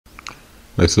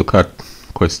Let's look at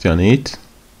question 8,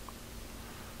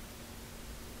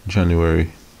 January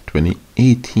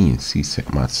 2018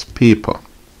 CSEC Maths paper.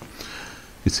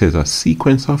 It says a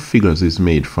sequence of figures is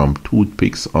made from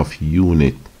toothpicks of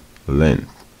unit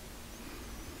length.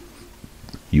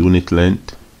 Unit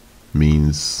length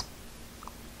means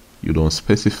you don't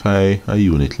specify a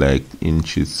unit like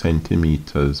inches,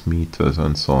 centimeters, meters,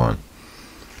 and so on.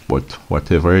 But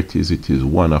whatever it is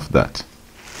one of that.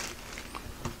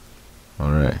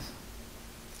 Alright.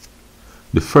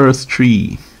 The first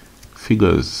three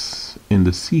figures in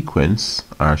the sequence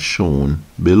are shown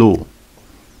below.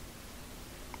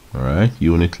 Alright,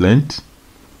 unit length,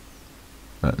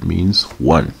 that means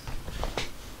 1.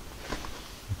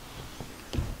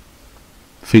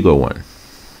 Figure 1,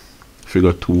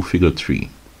 figure 2, figure 3.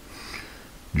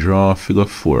 Draw figure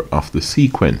 4 of the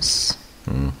sequence.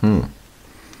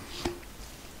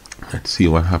 Let's see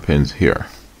what happens here.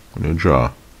 I'm going to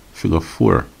draw figure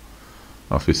 4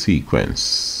 of a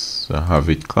sequence. I have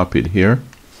it copied here.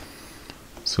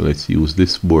 So let's use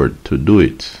this board to do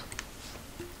it.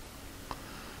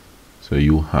 So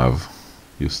you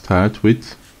start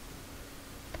with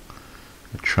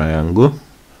a triangle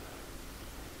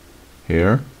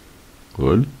here.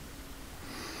 Good.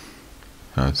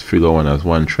 As figure 1 has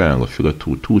 1 triangle, figure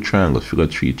 2 2 triangles, figure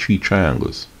 3 3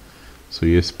 triangles. So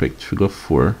you expect figure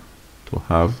 4 to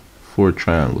have 4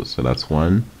 triangles. So that's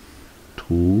 1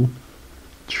 2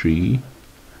 3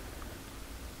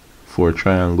 4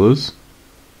 triangles.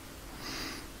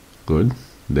 Good.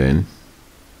 Then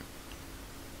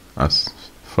as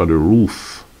for the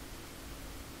roof,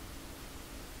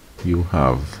 you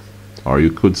have, or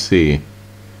you could say,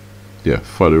 yeah,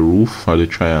 for the roof, for the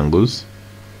triangles,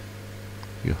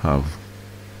 you have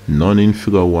none in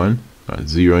figure 1,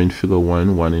 0 in figure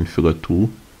 1, 1 in figure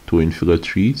 2, 2 in figure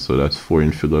 3, so that's 4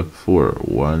 in figure 4,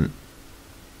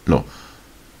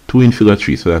 2 in figure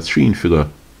 3, so that's 3 in figure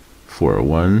 4,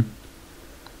 1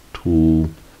 2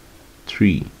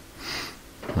 3.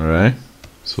 Alright,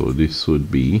 so this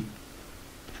would be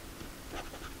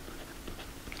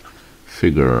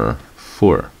figure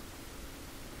 4.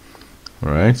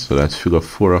 Alright, so that's figure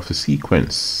 4 of the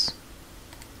sequence.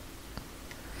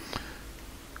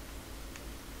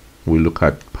 We look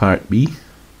at part B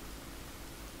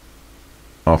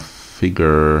of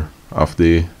figure of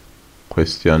the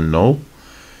question now.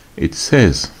 It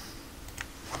says,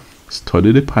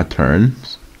 study the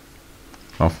patterns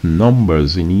of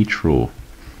numbers in each row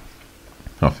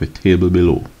of a table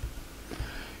below.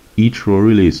 Each row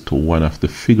relates to one of the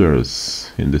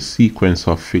figures in the sequence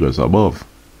of figures above.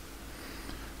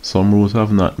 Some rows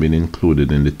have not been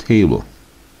included in the table.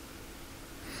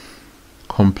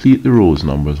 Complete the rows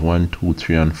numbers 1, 2,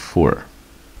 3, and 4.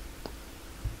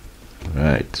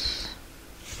 Right.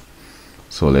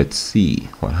 So let's see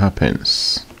what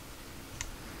happens.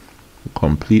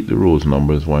 Complete the rows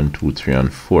numbers 1, 2, 3,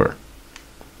 and 4.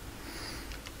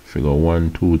 Figure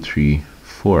 1, 2, 3,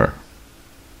 4.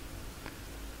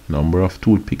 Number of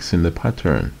toothpicks in the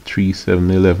pattern 3, 7,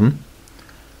 11.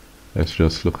 Let's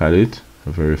just look at it.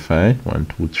 Verify. 1,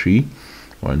 2, 3.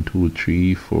 1, 2,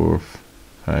 3, 4,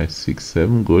 5, 6,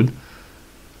 7. Good.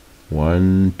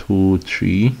 1, 2,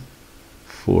 3,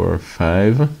 4,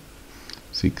 5,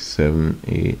 6, 7,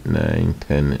 8, 9,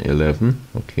 10, 11.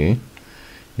 Okay.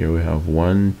 Here we have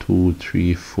 1, 2,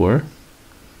 3, 4,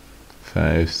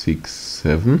 5, 6,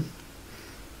 7,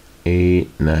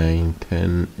 8, 9,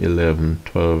 10, 11,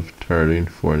 12, 13,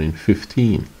 14,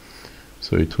 15.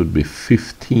 So it would be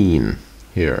 15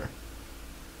 here.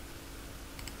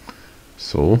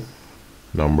 So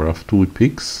number of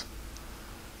toothpicks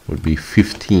would be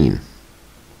 15.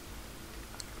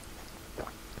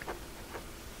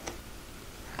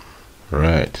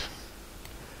 Right.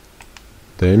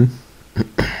 Then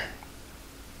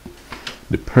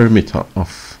the perimeter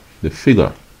of the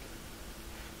figure,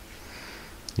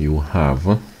 you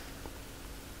have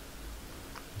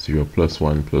 0 plus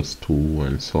 1 plus 2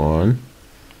 and so on.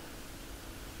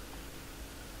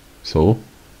 So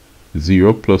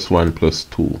 0 plus 1 plus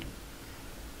 2.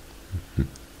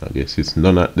 I guess it's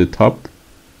none at the top,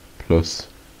 plus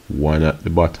 1 at the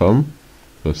bottom,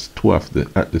 plus 2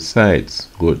 at the sides.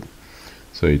 Good.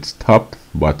 So it's top,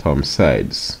 bottom,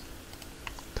 sides.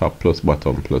 Top plus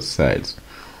bottom plus sides.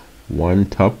 1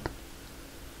 top,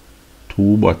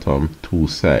 2 bottom, 2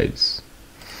 sides.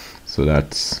 So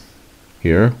that's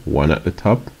here 1 at the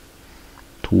top,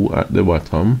 2 at the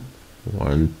bottom,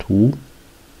 1, 2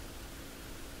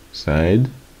 side,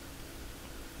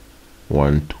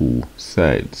 1, 2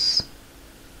 sides.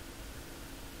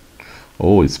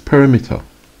 Oh, it's perimeter.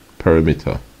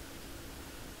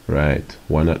 Right,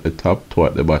 1 at the top, 2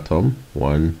 at the bottom,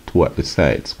 1, 2 at the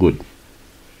sides. Good.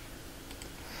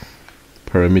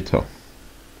 Perimeter.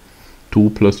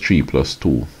 2 plus 3 plus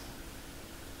 2.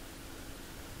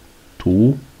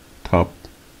 2 top,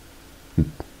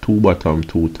 2 bottom,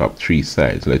 2 top, 3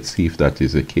 sides. Let's see if that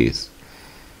is the case.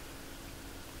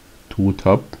 2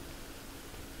 top,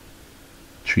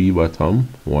 3 bottom,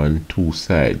 1, 2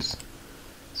 sides.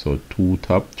 So 2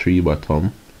 top, 3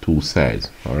 bottom, 2 sides.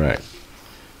 Alright.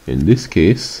 In this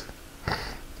case,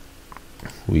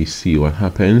 we see what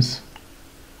happens.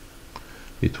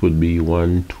 It would be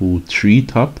 1, 2, 3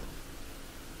 top,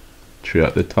 3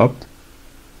 at the top.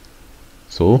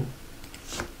 So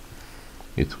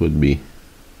it would be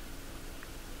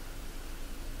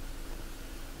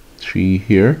 3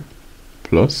 here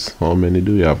plus, how many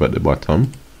do we have at the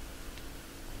bottom?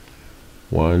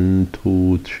 1,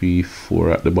 2, 3, 4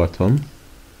 at the bottom.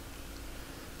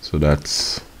 So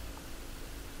that's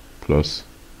plus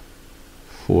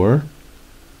 4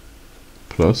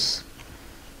 plus,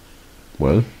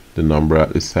 well, the number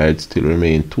at the side still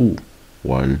remain 2.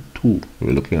 1, 2.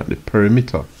 We're looking at the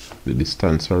perimeter, the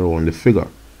distance around the figure.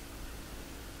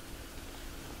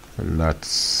 And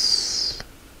that's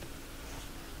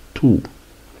 2.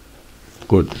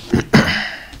 Good.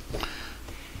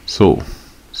 So,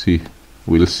 see,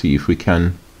 we'll see if we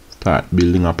can start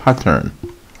building a pattern.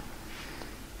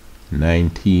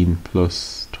 19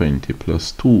 plus 20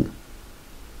 plus 2.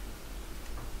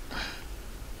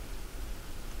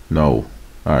 Now,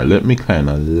 alright, let me kind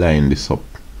of line this up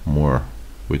more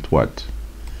with what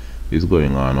is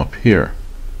going on up here.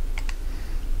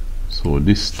 So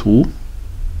this 2,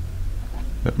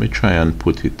 let me try and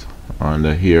put it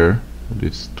under here,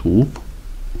 this 2,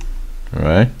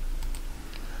 alright,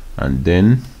 and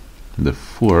then the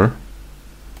 4,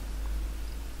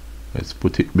 let's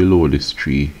put it below this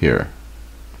 3 here.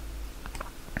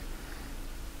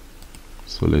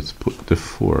 So let's put the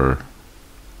 4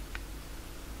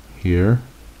 here,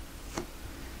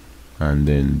 and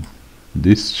then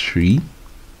this 3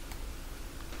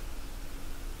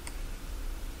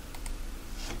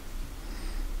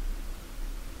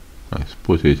 let's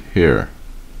put it here.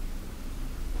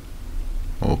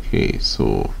 Okay,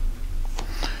 so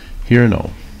here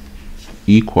now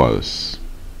equals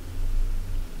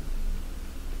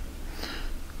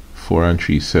 4 and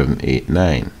 3, 7, 8,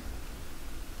 9.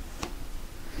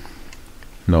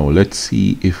 Now let's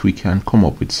see if we can come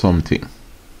up with something,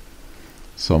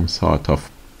 some sort of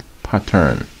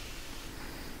pattern.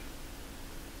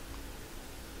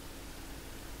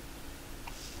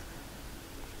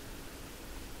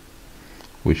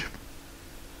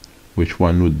 Which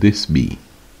one would this be?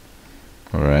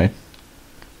 Alright,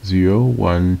 0,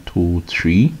 1, 2,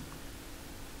 3.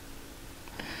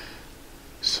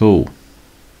 So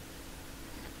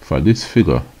for this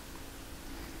figure,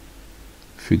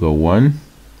 figure 1,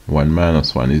 1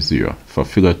 minus 1 is 0. For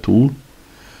figure 2,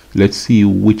 let's see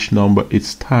which number it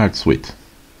starts with.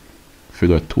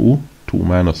 Figure 2, 2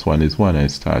 minus 1 is 1 and it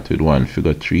starts with 1.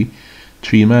 Figure 3,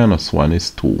 3 minus 1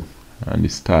 is 2 and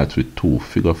it starts with 2.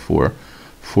 Figure 4,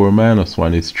 4 minus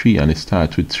 1 is 3 and it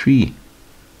starts with 3.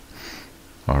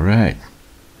 Alright,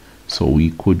 so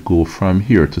we could go from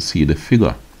here to see the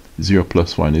figure. 0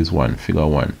 plus 1 is 1, figure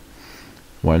 1.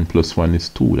 1 plus 1 is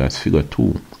 2, that's figure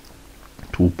 2.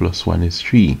 2 plus 1 is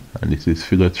 3, and this is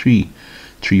figure 3.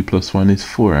 3 plus 1 is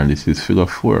 4, and this is figure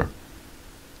 4.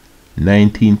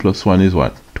 19 plus 1 is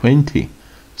what? 20.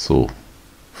 So,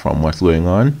 from what's going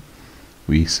on,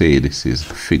 we say this is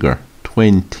figure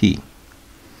 20.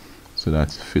 So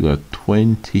that's figure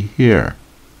 20 here.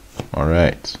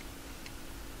 Alright.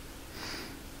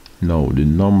 Now, the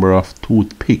number of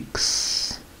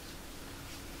toothpicks.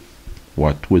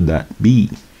 What would that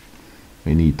be?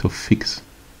 We need to fix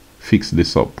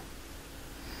this up.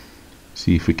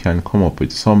 See if we can come up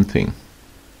with something.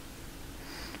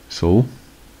 So,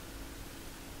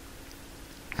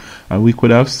 and we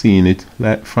could have seen it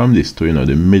like from this to,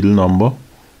 the middle number.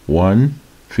 1,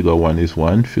 figure 1 is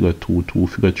 1, figure 2, 2,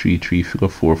 figure 3, 3, figure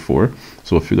 4, 4.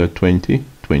 So figure 20,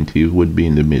 20 would be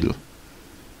in the middle.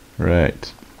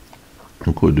 Right.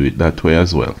 We could do it that way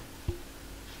as well.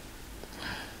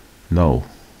 Now,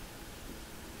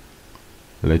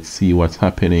 let's see what's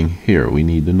happening here. We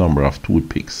need the number of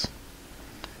toothpicks.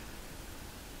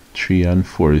 3 and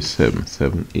 4 is 7.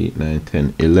 7, 8, 9,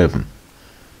 10, 11.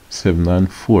 7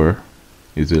 and 4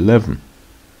 is 11.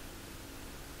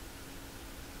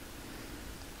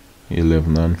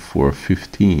 11 and 4,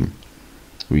 15.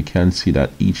 We can see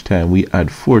that each time we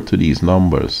add 4 to these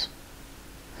numbers.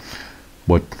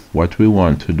 But what we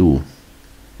want to do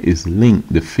is link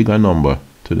the figure number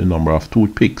to the number of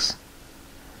toothpicks.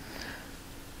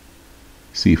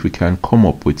 see if we can come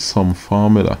up with some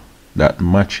formula that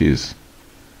matches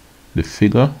the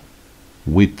figure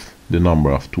with the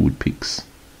number of toothpicks.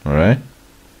 Alright,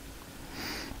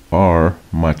 or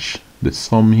match the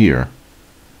sum here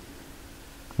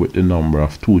with the number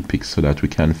of toothpicks so that we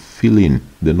can fill in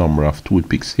the number of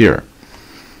toothpicks here.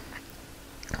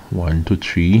 1 to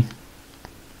 3.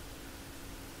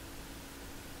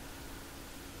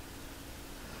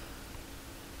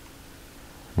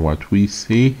 What we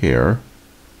say here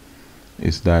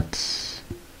is that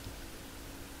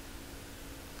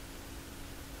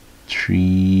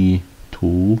 3,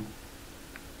 2,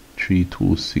 3,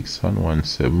 2, 6, and 1,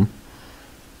 7.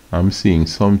 I'm seeing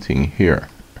something here.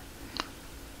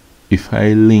 If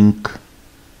I link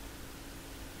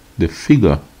the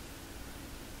figure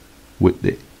with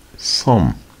the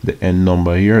sum, the n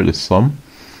number here, the sum,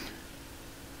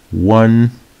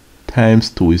 1 times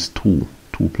 2 is 2.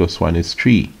 2 plus 1 is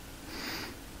 3.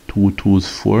 2 2 is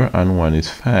 4 and 1 is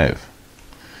 5.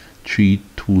 3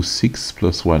 2 6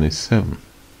 plus 1 is 7.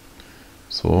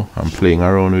 So I'm playing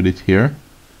around with it here.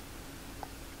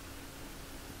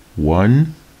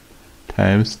 1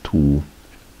 times 2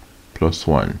 plus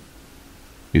 1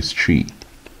 is 3,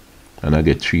 and I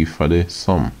get 3 for the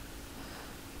sum.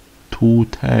 2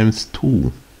 times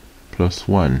 2 plus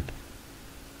 1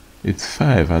 is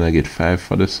 5, and I get 5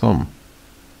 for the sum.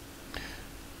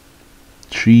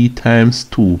 3 times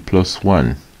 2 plus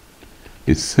 1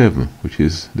 is 7, which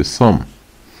is the sum.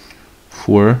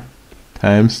 4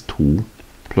 times 2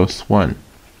 plus 1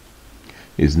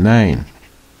 is 9,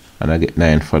 and I get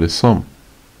 9 for the sum.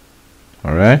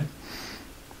 Alright?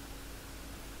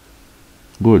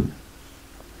 Good.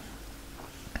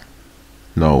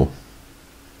 Now,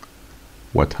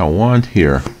 what I want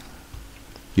here,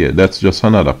 yeah, that's just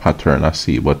another pattern I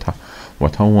see, but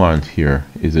what I want here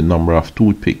is the number of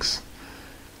toothpicks.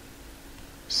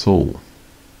 So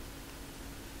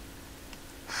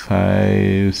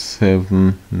 5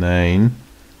 7 9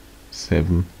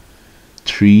 7,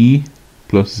 3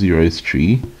 plus 0 is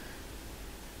 3.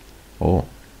 Oh,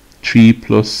 3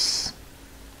 plus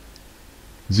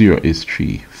 0 is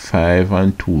 3. 5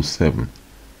 and 2 7.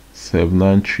 7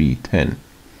 and 3 10.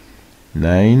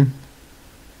 9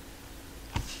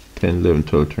 10 11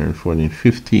 12 13 14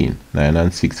 15. 9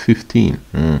 and 6 15.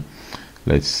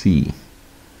 Let's see.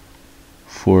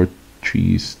 4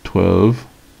 3 is 12.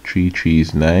 3 3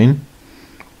 is 9.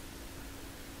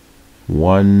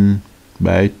 1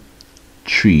 by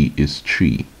 3 is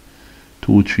 3.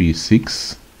 2 3 is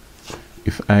 6.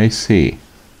 If I say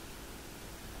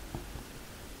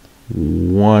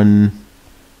 1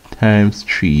 times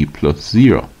 3 plus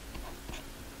 0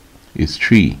 is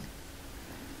 3.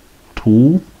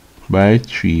 2 by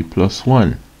 3 plus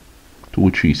 1.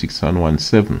 2 3 6 and 1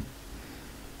 7.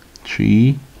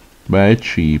 3 by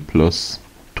 3 plus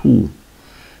 2.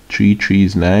 3 3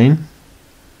 is 9.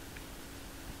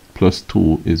 Plus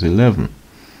 2 is 11.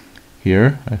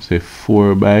 Here I say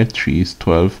 4 by 3 is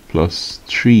 12 plus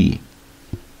 3.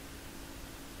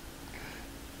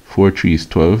 4 3 is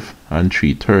 12 and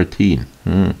 3 13.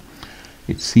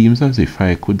 It seems as if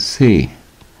I could say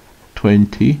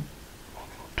 20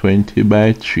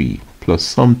 by 3 plus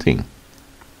something.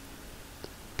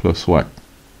 Plus what?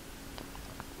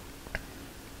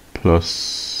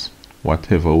 Plus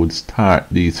whatever would start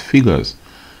these figures.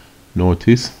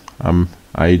 Notice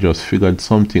I just figured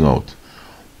something out.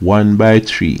 1 by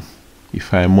 3.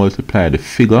 If I multiply the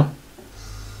figure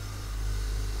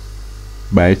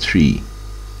by 3,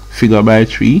 figure by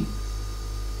 3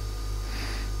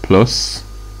 plus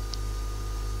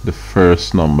the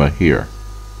first number here.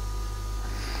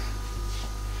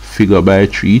 Figure by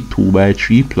 3, 2 by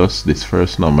 3 plus this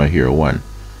first number here, 1.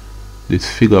 This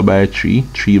figure by 3,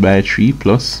 3 by 3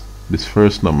 plus this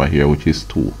first number here, which is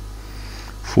 2.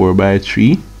 4 by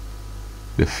 3,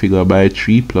 the figure by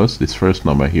 3 plus this first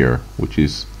number here, which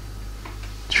is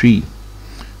 3.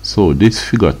 So this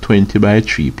figure 20 by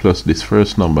 3 plus this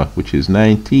first number, which is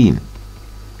 19.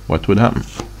 What would happen?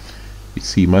 It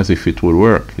seems as if it would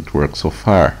work. It works so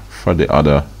far for the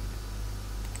other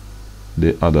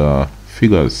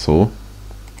figures. So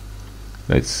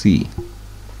let's see.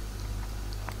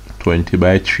 20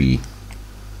 by 3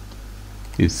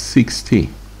 is 60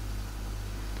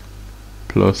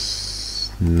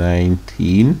 plus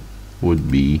 19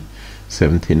 would be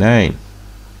 79.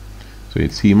 So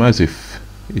it seems as if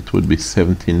it would be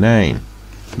 79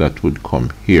 that would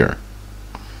come here.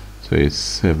 So it's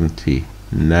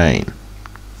 79.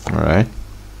 Alright,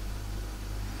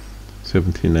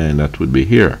 79 that would be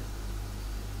here.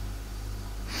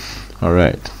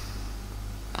 Alright,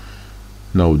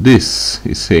 now this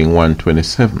is saying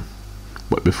 127,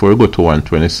 but before we go to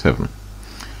 127,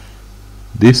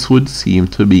 this would seem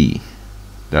to be,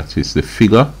 that is the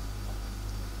figure,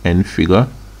 n figure,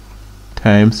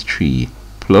 times 3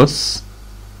 plus,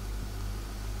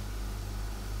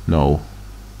 now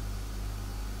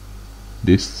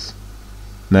this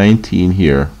 19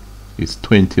 here is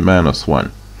 20 minus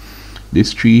 1.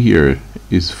 This 3 here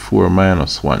is 4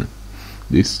 minus 1.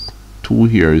 This 2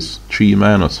 here is 3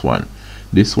 minus 1.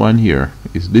 This one here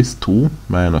is this 2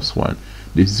 minus 1.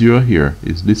 This 0 here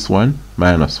is this 1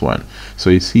 minus 1. So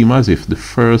it seems as if the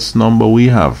first number we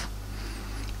have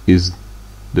is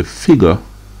the figure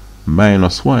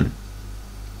minus 1.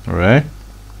 Alright?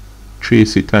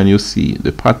 Trace it and you see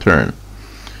the pattern.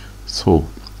 So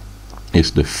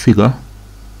it's the figure,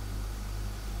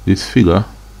 this figure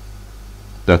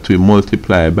that we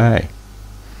multiply by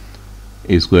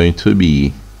is going to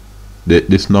be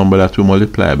this number that we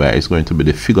multiply by is going to be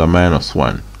the figure minus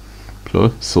 1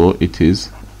 plus, so it is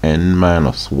n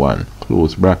minus 1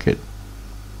 close bracket.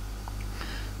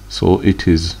 So it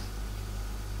is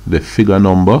the figure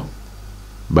number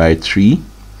by 3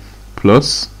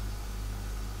 plus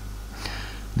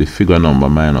the figure number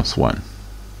minus 1.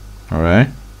 Alright,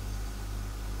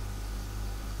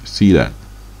 see that?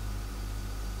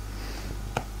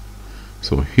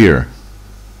 So here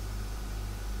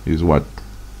is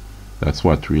that's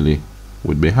what really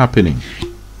would be happening.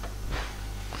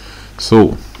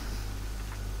 So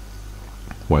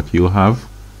what you have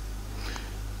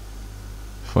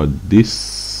for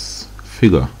this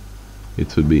figure,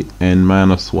 it would be n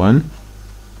minus 1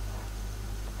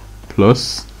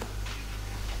 plus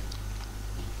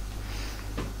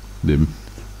the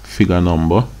figure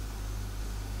number,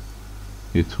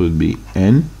 it would be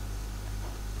n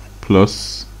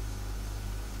plus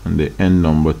and the n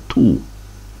number 2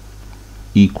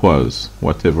 equals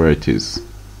whatever it is.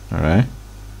 Alright,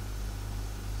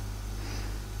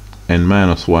 n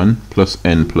minus 1 plus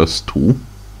n plus 2,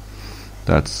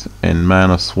 that's n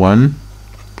minus 1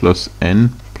 plus n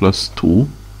plus 2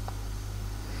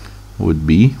 would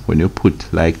be, when you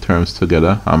put like terms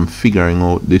together, I'm figuring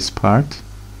out this part,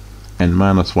 n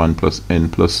minus 1 plus n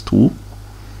plus 2,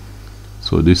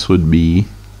 so this would be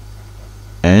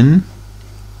n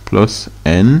plus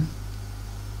n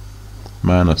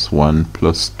minus 1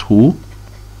 plus 2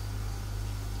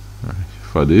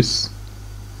 for this.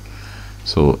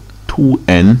 So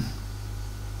 2n,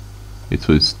 it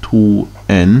was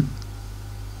 2n,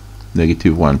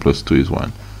 negative 1 plus 2 is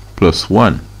 1, plus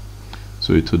 1.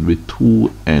 So it would be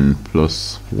 2n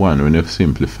plus 1 when you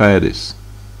simplify this.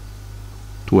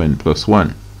 2n plus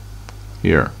 1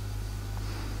 here.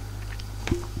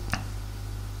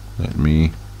 Let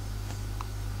me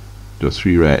just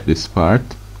rewrite this part.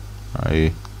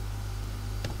 I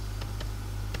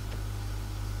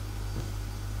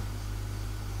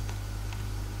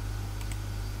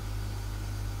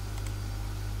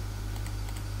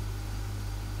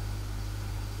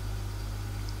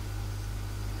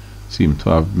seem to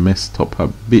have messed up a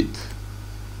bit.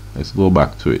 Let's go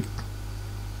back to it.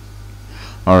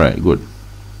 Alright, good.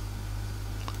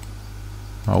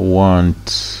 I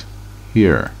want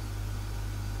here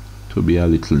to be a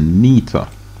little neater.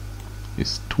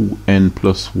 It's 2n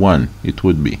plus 1 it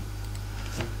would be.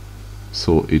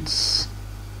 So it's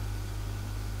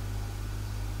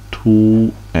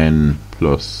 2n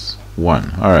plus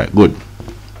 1. Alright, good.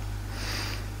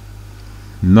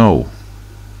 Now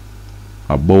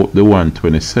about the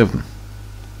 127,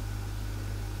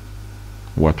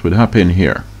 what would happen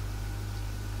here?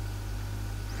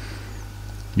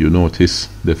 You notice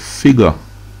the figure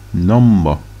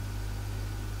number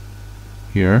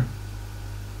here.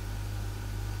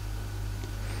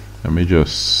 Let me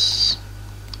just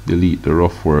delete the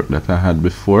rough work that I had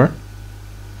before.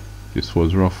 This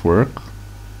was rough work.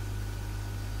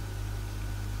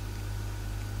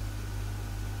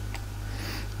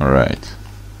 Alright.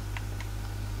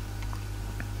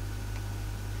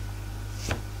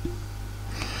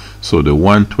 So the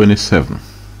 127,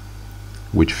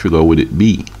 which figure would it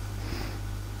be?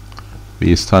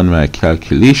 Based on my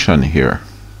calculation here,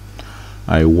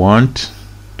 I want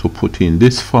to put in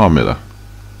this formula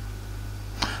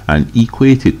and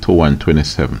equate it to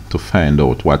 127 to find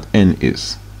out what n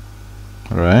is.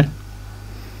 Alright,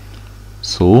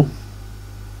 so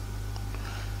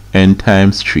n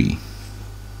times 3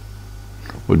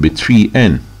 would be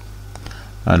 3n.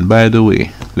 And by the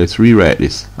way, let's rewrite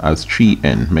this as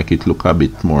 3n, make it look a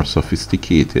bit more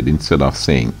sophisticated. Instead of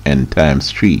saying n times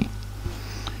 3,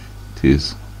 it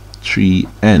is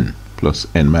 3n plus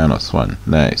n minus 1.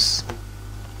 Nice.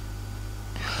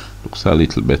 Looks a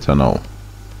little better now.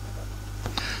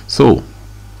 So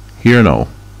here now,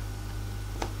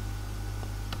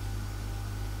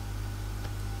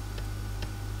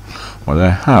 what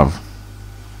I have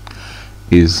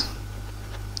is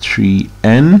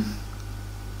 3n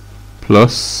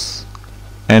plus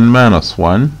n minus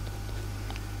 1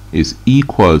 is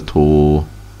equal to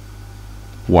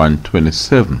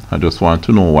 127. I just want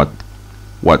to know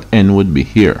what n would be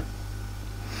here.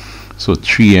 So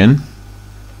 3n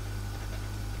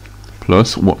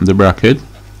plus the bracket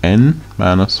n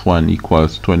minus 1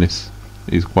 equals 20 is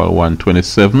equal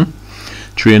 127.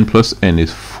 3n plus n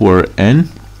is 4n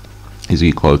is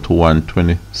equal to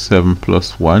 127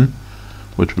 plus 1,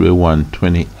 which will be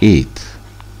 128.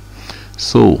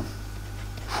 So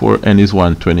 4n is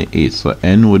 128, so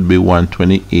n would be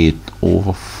 128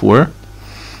 over 4,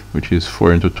 which is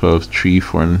 4 into 12 is 3,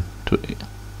 4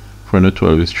 into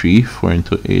 12 is 3, 4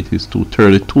 into 8 is 2,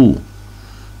 32.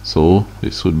 So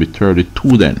this would be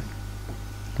 32 then.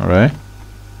 Alright,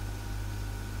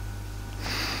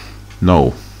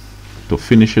 now to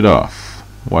finish it off,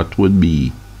 what would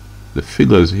be the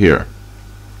figures here?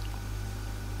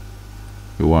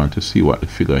 We want to see what the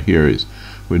figure here is.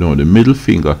 We know the middle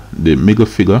figure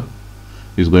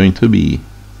is going to be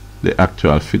the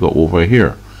actual figure over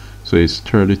here. So it's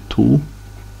 32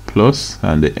 plus,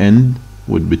 and the end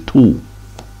would be 2.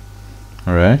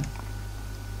 Alright,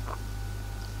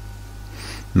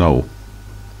 now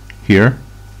here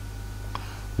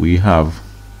we have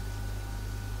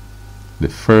the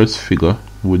first figure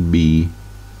would be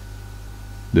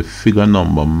the figure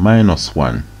number minus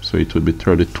 1, so it would be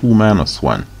 32 minus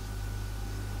 1,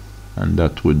 and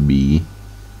that would be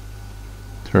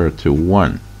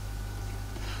 31.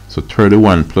 So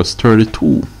 31 plus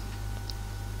 32,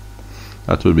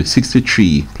 that would be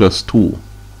 63 plus 2.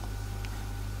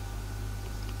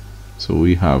 So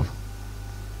we have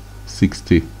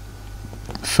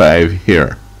 65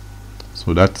 here.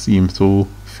 So that seems to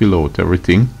fill out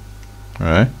everything.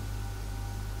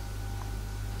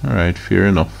 Alright, fair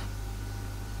enough.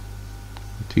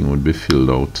 The thing would be filled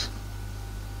out.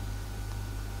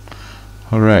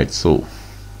 Alright, so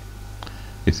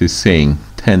it is saying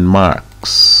 10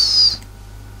 marks.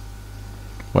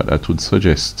 What that would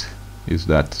suggest is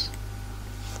that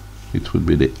it would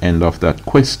be the end of that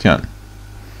question.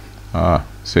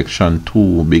 Section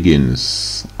 2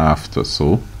 begins after,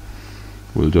 so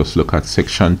we'll just look at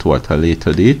section 2 at a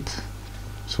later date.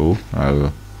 So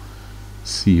I'll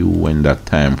see you when that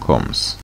time comes.